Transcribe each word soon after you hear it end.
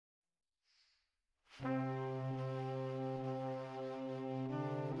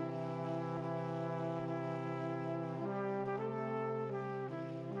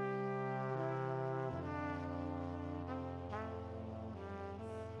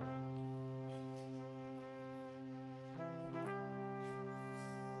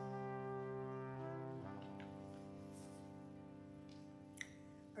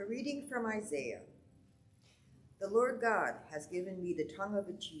A reading from Isaiah. The Lord God has given me the tongue of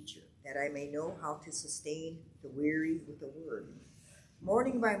a teacher, that I may know how to sustain the weary with a word.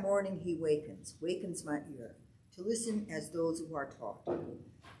 Morning by morning he wakens my ear, to listen as those who are taught.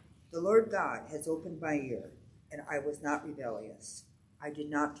 The Lord God has opened my ear, and I was not rebellious. I did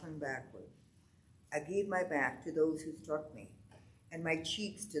not turn backward. I gave my back to those who struck me, and my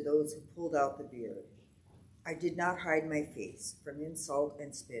cheeks to those who pulled out the beard. I did not hide my face from insult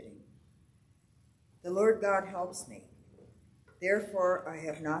and spitting. The Lord God helps me. Therefore I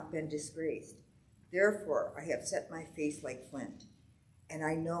have not been disgraced. Therefore I have set my face like flint, and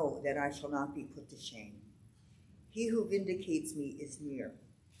I know that I shall not be put to shame. He who vindicates me is near.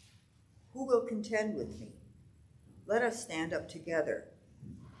 Who will contend with me? Let us stand up together.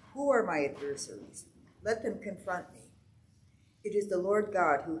 Who are my adversaries? Let them confront me. It is the Lord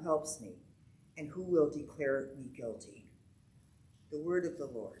God who helps me, and who will declare me guilty. The word of the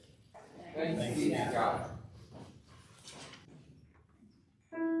Lord. Thanks be to God.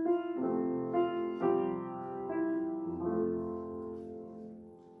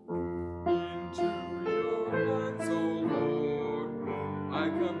 Into your hands, O Lord, I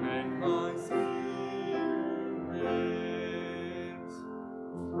commend my spirit.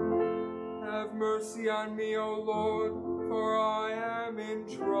 Have mercy on me, O Lord, for I am in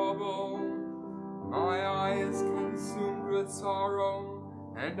trouble. My eye is consumed with sorrow,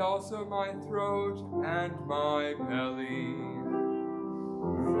 and also my throat and my belly.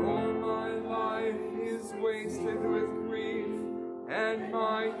 For my life is wasted with grief, and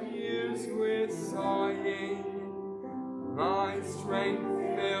my years with sighing. My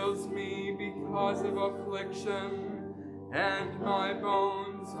strength fails me because of affliction, and my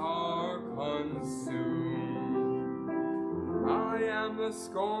bones are consumed. I am the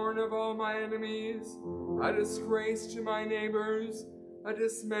scorn of all my enemies, a disgrace to my neighbors, a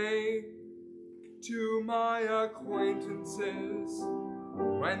dismay to my acquaintances.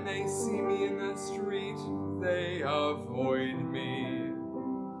 When they see me in the street, they avoid me.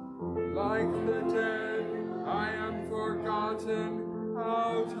 Like the dead, I am forgotten,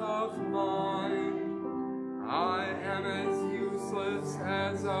 out of mind. I am as useless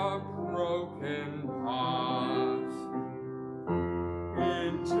as a broken pot.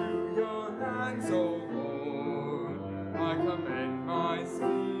 Into your hands, O Lord, I commend my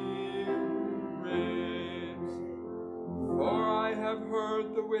spirit. For I have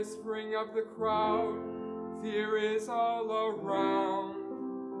heard the whispering of the crowd, fear is all around.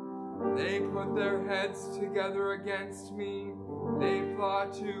 They put their heads together against me, they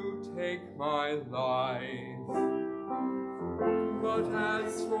plot to take my life. But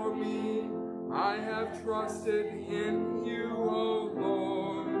as for me, I have trusted in you, O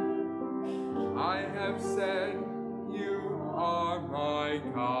Lord. I have said, you are my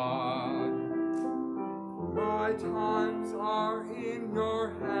God. My times are in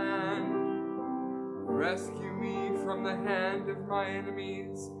your hand. Rescue me from the hand of my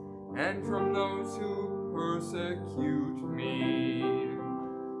enemies and from those who persecute me.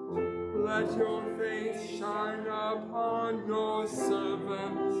 Let your face shine upon your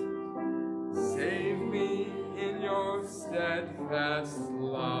servant. Save me in your steadfast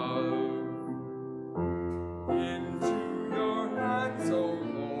love. Into your hands, O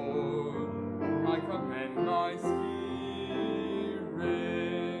Lord, I commend my spirit.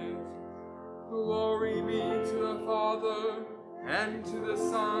 Glory be to the Father, and to the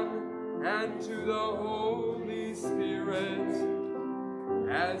Son, and to the Holy Spirit,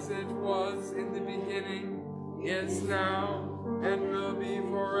 as it was in the beginning, is now, and will be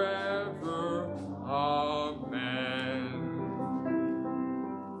forever. Amen.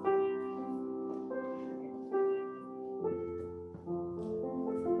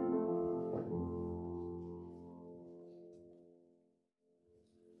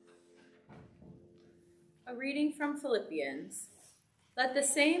 A reading from Philippians. Let the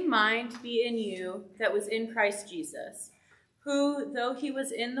same mind be in you that was in Christ Jesus, who, though he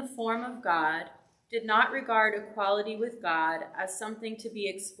was in the form of God, did not regard equality with God as something to be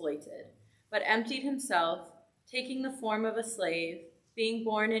exploited, but emptied himself, taking the form of a slave, being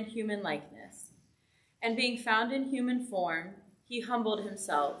born in human likeness. And being found in human form, he humbled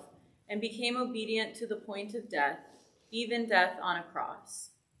himself and became obedient to the point of death, even death on a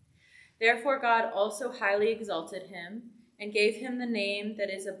cross. Therefore God also highly exalted him and gave him the name that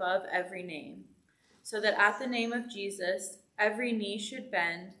is above every name, so that at the name of Jesus every knee should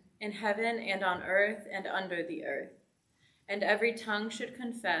bend, in heaven and on earth and under the earth, and every tongue should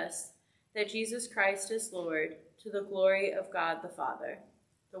confess that Jesus Christ is Lord, to the glory of God the Father.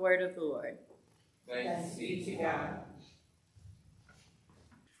 The word of the Lord. Thanks be to God.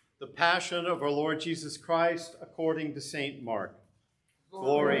 The Passion of our Lord Jesus Christ according to St. Mark.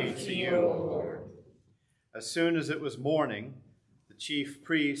 Glory to you, O Lord. As soon as it was morning, the chief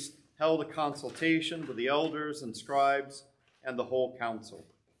priest held a consultation with the elders and scribes and the whole council.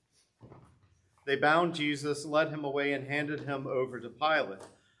 They bound Jesus, led him away, and handed him over to Pilate.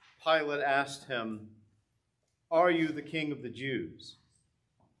 Pilate asked him, "Are you the king of the Jews?"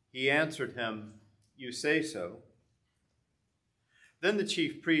 He answered him, "You say so." Then the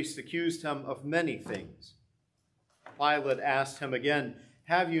chief priest accused him of many things. Pilate asked him again,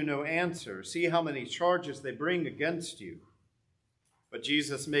 "Have you no answer? See how many charges they bring against you." But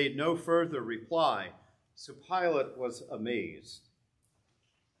Jesus made no further reply, so Pilate was amazed.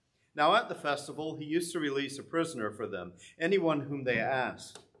 Now at the festival, he used to release a prisoner for them, anyone whom they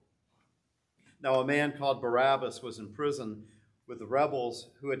asked. Now a man called Barabbas was in prison with the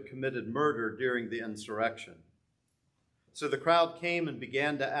rebels who had committed murder during the insurrection. So the crowd came and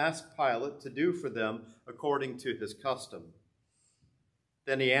began to ask Pilate to do for them according to his custom.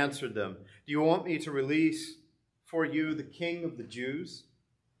 Then he answered them, "Do you want me to release for you the king of the Jews?"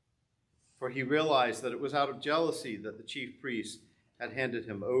 For he realized that it was out of jealousy that the chief priest had handed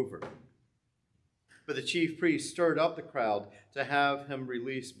him over. But the chief priest stirred up the crowd to have him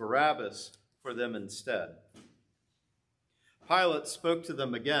release Barabbas for them instead. Pilate spoke to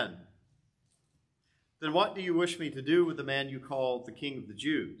them again. "Then what do you wish me to do with the man you call the King of the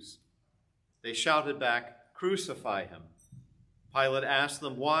Jews?" They shouted back, "Crucify him." Pilate asked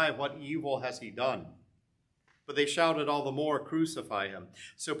them, "Why? What evil has he done?" But they shouted all the more, "Crucify him."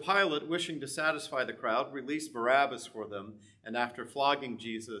 So Pilate, wishing to satisfy the crowd, released Barabbas for them, and after flogging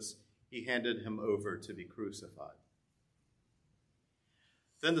Jesus, he handed him over to be crucified.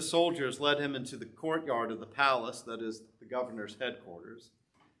 Then the soldiers led him into the courtyard of the palace, that is, the governor's headquarters.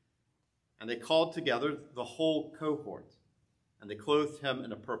 And they called together the whole cohort, and they clothed him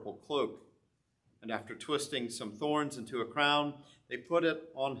in a purple cloak. And after twisting some thorns into a crown, they put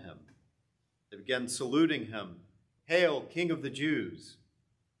it on him. They began saluting him, "Hail, King of the Jews!"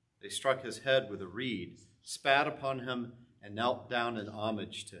 They struck his head with a reed, spat upon him, and knelt down in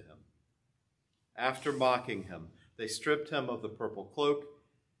homage to him. After mocking him, they stripped him of the purple cloak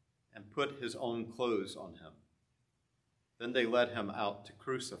and put his own clothes on him. Then they led him out to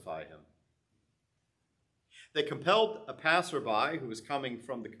crucify him. They compelled a passerby who was coming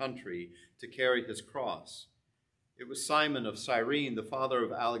from the country to carry his cross. It was Simon of Cyrene, the father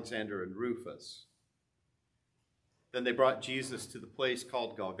of Alexander and Rufus. Then they brought Jesus to the place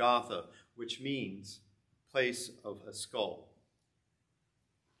called Golgotha, which means place of a skull.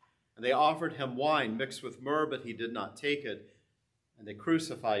 And they offered him wine mixed with myrrh, but he did not take it. And they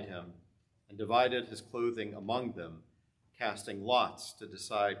crucified him and divided his clothing among them, casting lots to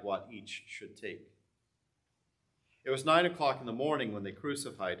decide what each should take. It was 9 o'clock in the morning when they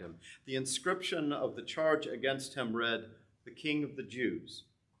crucified him. The inscription of the charge against him read, "The King of the Jews."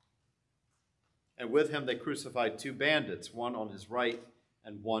 And with him they crucified 2 bandits, one on his right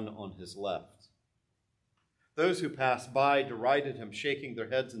and one on his left. Those who passed by derided him, shaking their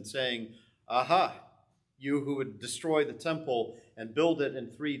heads and saying, "Aha, you who would destroy the temple and build it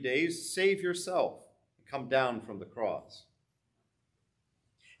in 3 days, save yourself and come down from the cross."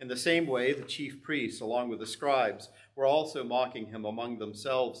 In the same way, the chief priests, along with the scribes, were also mocking him among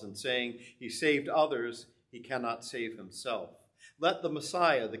themselves and saying, "He saved others, he cannot save himself. Let the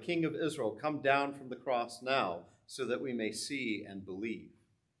Messiah, the King of Israel, come down from the cross now, so that we may see and believe."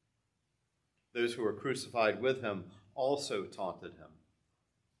 Those who were crucified with him also taunted him.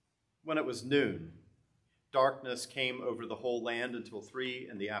 When it was noon, darkness came over the whole land until 3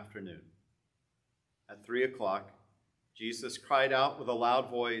 in the afternoon. At 3 o'clock, Jesus cried out with a loud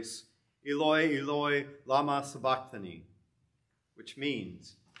voice, "Eloi, Eloi, lama sabachthani," which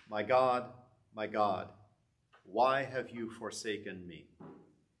means, my God, why have you forsaken me?"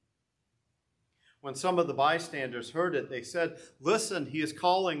 When some of the bystanders heard it, they said, "Listen, he is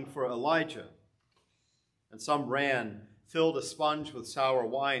calling for Elijah." And some ran, filled a sponge with sour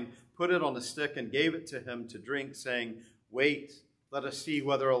wine, put it on a stick, and gave it to him to drink, saying, "Wait, let us see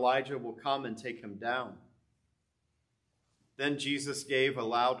whether Elijah will come and take him down." Then Jesus gave a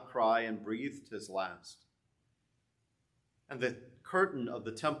loud cry and breathed his last. And the curtain of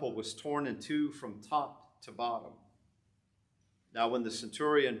the temple was torn in two from top to bottom. Now when the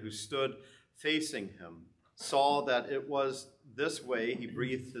centurion who stood facing him saw that it was this way he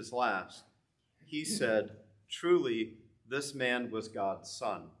breathed his last, he said, "Truly, this man was God's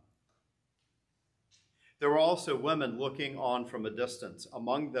son." There were also women looking on from a distance.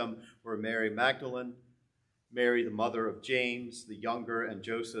 Among them were Mary Magdalene, Mary, the mother of James, the younger, and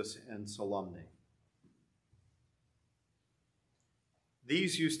Joseph and Salome.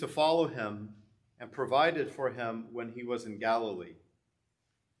 These used to follow him and provided for him when he was in Galilee.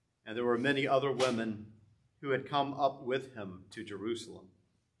 And there were many other women who had come up with him to Jerusalem.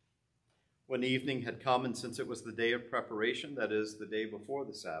 When evening had come, and since it was the day of preparation, that is, the day before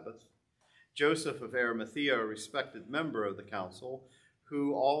the Sabbath, Joseph of Arimathea, a respected member of the council,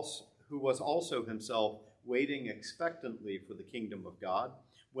 who was also himself waiting expectantly for the kingdom of God,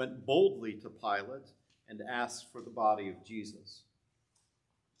 went boldly to Pilate and asked for the body of Jesus.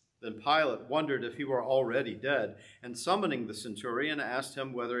 Then Pilate wondered if he were already dead, and summoning the centurion, asked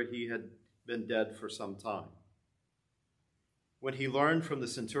him whether he had been dead for some time. When he learned from the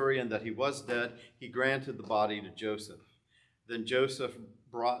centurion that he was dead, he granted the body to Joseph. Then Joseph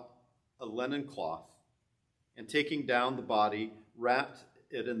brought a linen cloth, and taking down the body, wrapped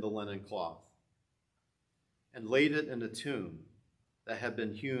it in the linen cloth, and laid it in a tomb that had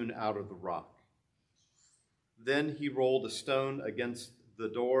been hewn out of the rock. Then he rolled a stone against the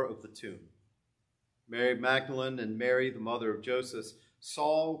door of the tomb. Mary Magdalene and Mary, the mother of Joseph,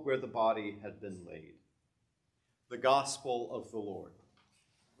 saw where the body had been laid. The Gospel of the Lord.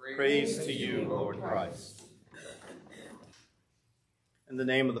 Praise to you, Lord Christ. In the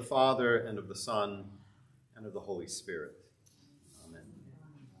name of the Father, and of the Son, and of the Holy Spirit. Amen.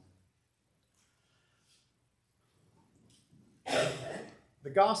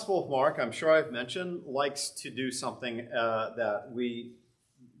 The Gospel of Mark, I'm sure I've mentioned, likes to do something that we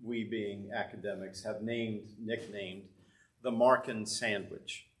being academics have nicknamed the Markan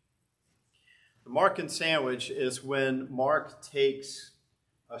sandwich. The Markan sandwich is when Mark takes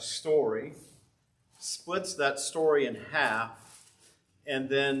a story, splits that story in half, and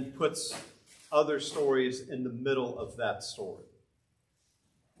then puts other stories in the middle of that story.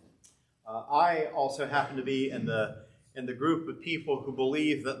 I also happen to be in the group of people who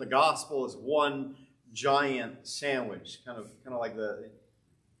believe that the gospel is one giant sandwich, kind of like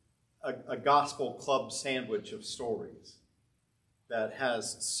a gospel club sandwich of stories that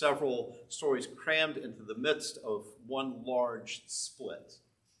has several stories crammed into the midst of one large split.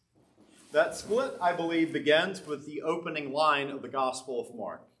 That split, I believe, begins with the opening line of the Gospel of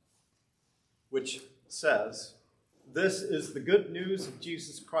Mark, which says, "This is the good news of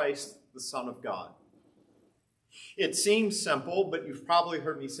Jesus Christ, the Son of God." It seems simple, but you've probably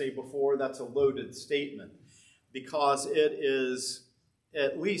heard me say before that's a loaded statement, because it is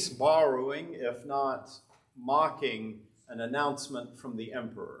at least borrowing, if not mocking, an announcement from the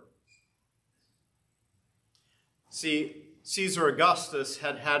emperor. See, Caesar Augustus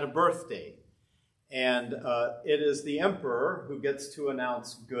had a birthday, and it is the emperor who gets to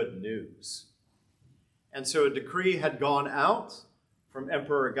announce good news. And so a decree had gone out from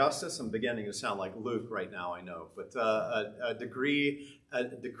Emperor Augustus. I'm beginning to sound like Luke right now, I know, but a decree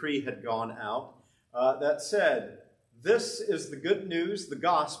had gone out that said, "This is the good news, the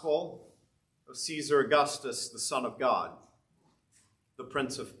gospel of Caesar Augustus, the Son of God, the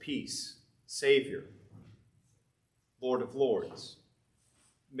Prince of Peace, Savior, Lord of Lords."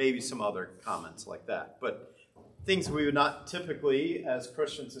 Maybe some other comments like that, but things we would not typically, as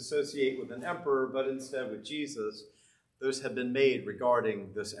Christians, associate with an emperor, but instead with Jesus, those have been made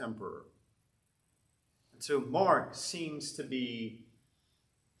regarding this emperor. And so Mark seems to be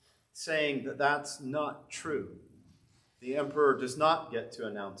saying that that's not true. The emperor does not get to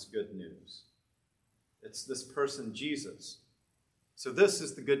announce good news. It's this person, Jesus. So this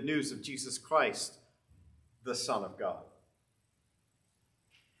is the good news of Jesus Christ, the Son of God.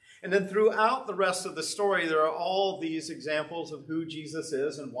 And then throughout the rest of the story, there are all these examples of who Jesus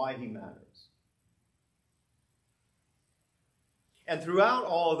is and why he matters. And throughout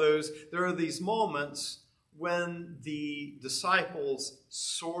all of those, there are these moments when the disciples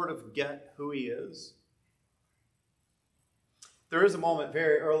sort of get who he is. There is a moment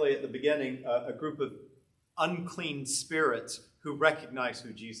very early at the beginning, a group of unclean spirits who recognize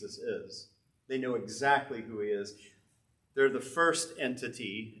who Jesus is. They know exactly who he is. They're the first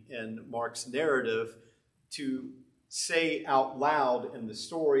entity in Mark's narrative to say out loud in the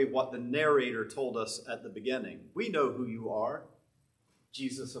story what the narrator told us at the beginning. We know who you are,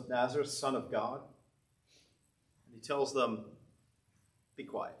 Jesus of Nazareth, Son of God. And he tells them, be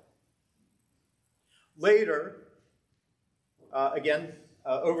quiet. Later, again,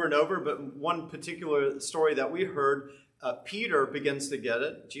 over and over, but one particular story that we heard, Peter begins to get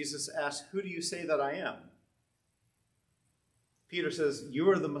it. Jesus asks, "Who do you say that I am?" Peter says, "You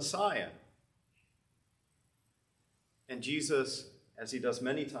are the Messiah." And Jesus, as he does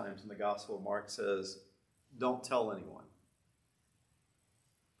many times in the Gospel of Mark, says, "Don't tell anyone."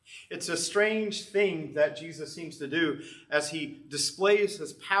 It's a strange thing that Jesus seems to do as he displays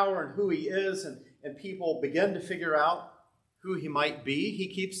his power and who he is, and people begin to figure out who he might be, he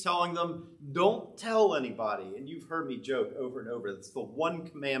keeps telling them, don't tell anybody. And you've heard me joke over and over. It's the one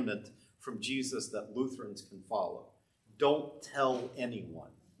commandment from Jesus that Lutherans can follow. Don't tell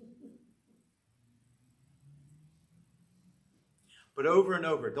anyone. But over and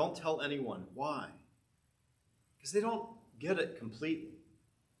over, don't tell anyone. Why? Because they don't get it completely.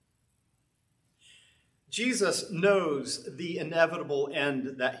 Jesus knows the inevitable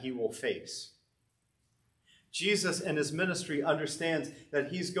end that he will face. Jesus in his ministry understands that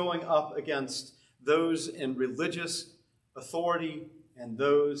he's going up against those in religious authority and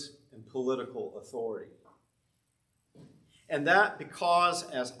those in political authority. And that because,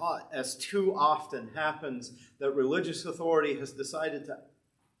 as too often happens, that religious authority has decided to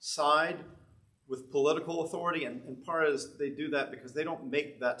side with political authority, and part is they do that because they don't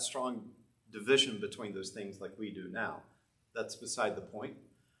make that strong division between those things like we do now. That's beside the point.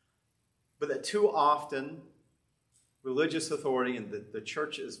 But that too often, religious authority, and the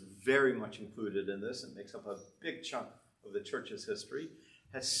church is very much included in this, it makes up a big chunk of the church's history,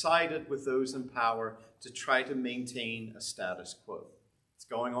 has sided with those in power to try to maintain a status quo. It's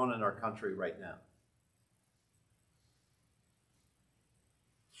going on in our country right now.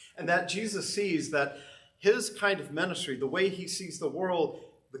 And that Jesus sees that his kind of ministry, the way he sees the world,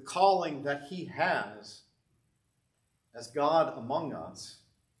 the calling that he has as God among us,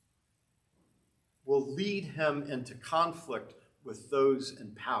 will lead him into conflict with those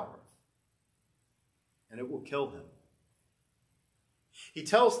in power. And it will kill him. He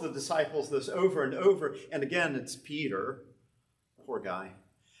tells the disciples this over and over, and again it's Peter, poor guy.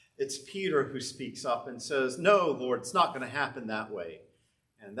 It's Peter who speaks up and says, no, Lord, it's not going to happen that way.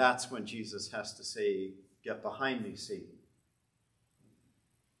 And that's when Jesus has to say, get behind me, Satan.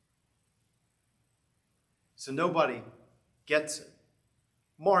 So nobody gets it.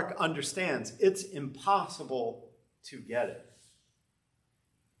 Mark understands it's impossible to get it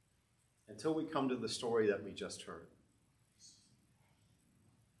until we come to the story that we just heard.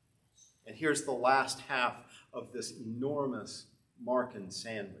 And here's the last half of this enormous Markan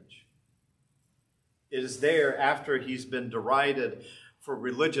sandwich. It is there after he's been derided for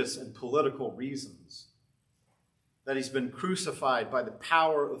religious and political reasons, that he's been crucified by the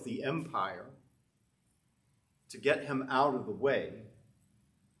power of the empire to get him out of the way.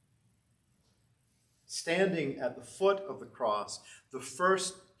 Standing at the foot of the cross, the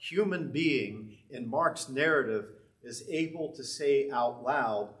first human being in Mark's narrative is able to say out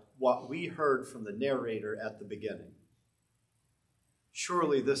loud what we heard from the narrator at the beginning.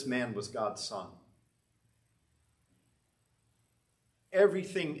 Surely this man was God's son.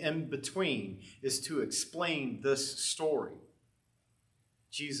 Everything in between is to explain this story.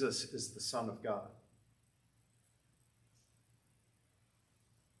 Jesus is the Son of God.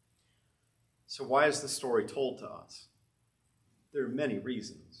 So why is the story told to us? There are many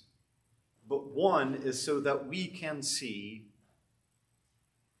reasons. But one is so that we can see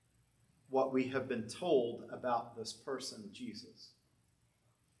what we have been told about this person, Jesus.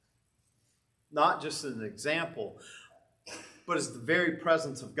 Not just as an example, but as the very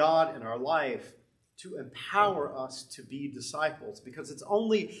presence of God in our life to empower us to be disciples. Because it's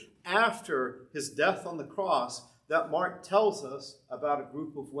only after his death on the cross that Mark tells us about a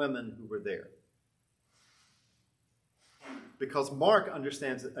group of women who were there. Because Mark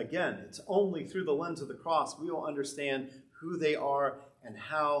understands that, again, it's only through the lens of the cross we will understand who they are and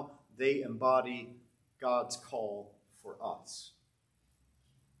how they embody God's call for us.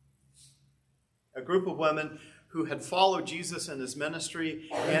 A group of women who had followed Jesus in his ministry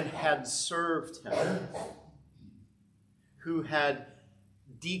and had served him, who had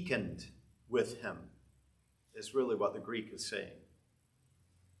deaconed with him, is really what the Greek is saying.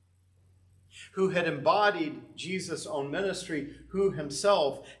 Who had embodied Jesus' own ministry, who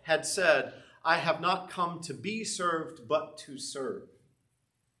himself had said, I have not come to be served, but to serve.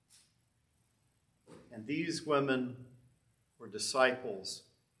 And these women were disciples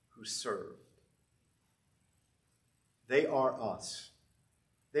who served. They are us.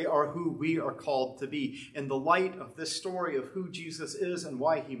 They are who we are called to be. In the light of this story of who Jesus is and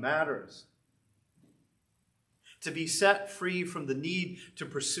why he matters, to be set free from the need to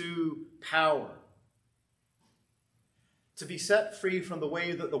pursue power, to be set free from the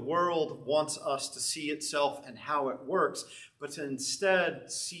way that the world wants us to see itself and how it works, but to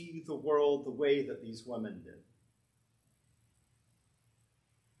instead see the world the way that these women did,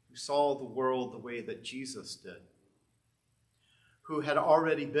 who saw the world the way that Jesus did, who had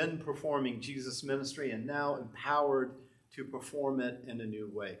already been performing Jesus' ministry and now empowered to perform it in a new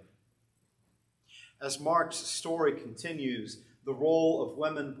way. As Mark's story continues, the role of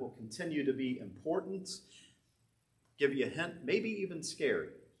women will continue to be important, give you a hint, maybe even scary.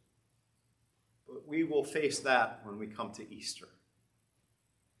 But we will face that when we come to Easter.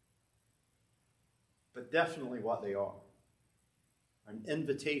 But definitely what they are. An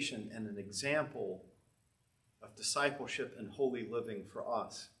invitation and an example of discipleship and holy living for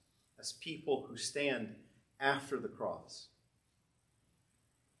us as people who stand after the cross,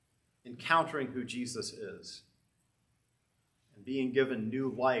 encountering who Jesus is, and being given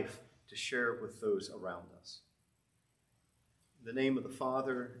new life to share with those around us. In the name of the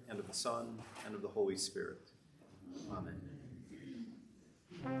Father, and of the Son, and of the Holy Spirit. Amen.